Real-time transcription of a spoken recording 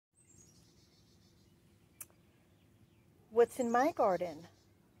what's in my garden.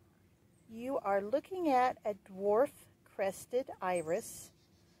 You are looking at a dwarf crested iris.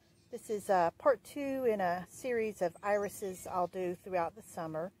 This is part 2 in a series of irises I'll do throughout the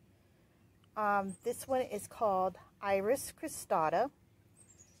summer. This one is called Iris cristata.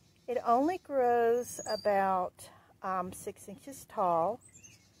 It only grows about 6 inches tall,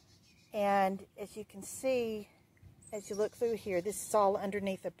 and as you can see, as you look through here, this is all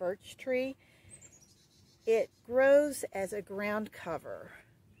underneath a birch tree. It grows as a ground cover.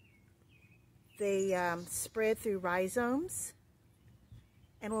 They spread through rhizomes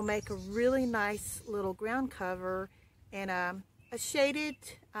and will make a really nice little ground cover in a shaded,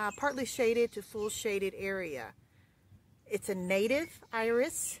 partly shaded to full shaded area. It's a native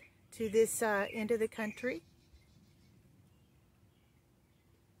iris to this end of the country.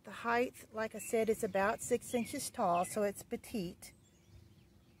 The height, like I said, is about 6 inches tall, so it's petite.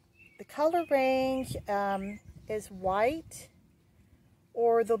 The color range is white,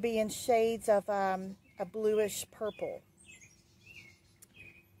 or they'll be in shades of a bluish purple.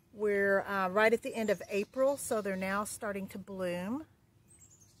 We're right at the end of April, so they're now starting to bloom.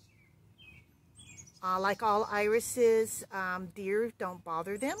 Like all irises, deer don't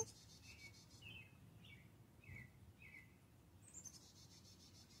bother them.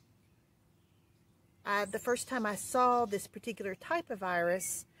 The first time I saw this particular type of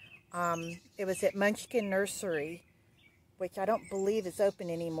iris, it was at Munchkin Nursery, which I don't believe is open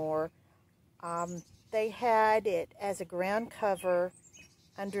anymore. They had it as a ground cover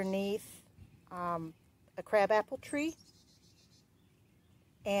underneath a crabapple tree,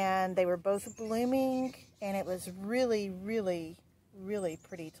 and they were both blooming, and it was really, really, really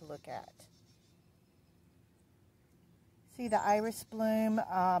pretty to look at. See the iris bloom?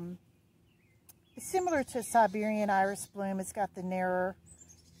 It's similar to Siberian iris bloom. It's got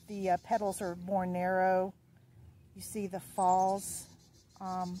the petals are more narrow. You see the falls,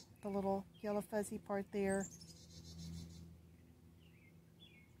 the little yellow fuzzy part there.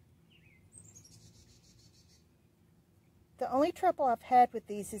 The only trouble I've had with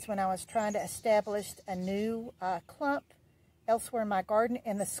these is when I was trying to establish a new clump elsewhere in my garden,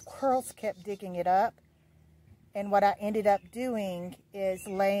 and the squirrels kept digging it up. And what I ended up doing is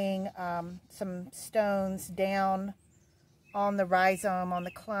laying some stones down on the rhizome, on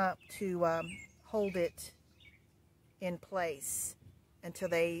the clump, to hold it in place until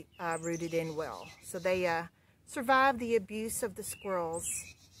they rooted in well. So they survived the abuse of the squirrels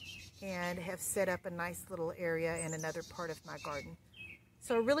and have set up a nice little area in another part of my garden.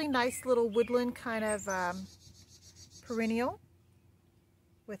 So a really nice little woodland kind of perennial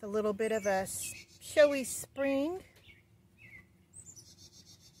with a little bit of a showy spring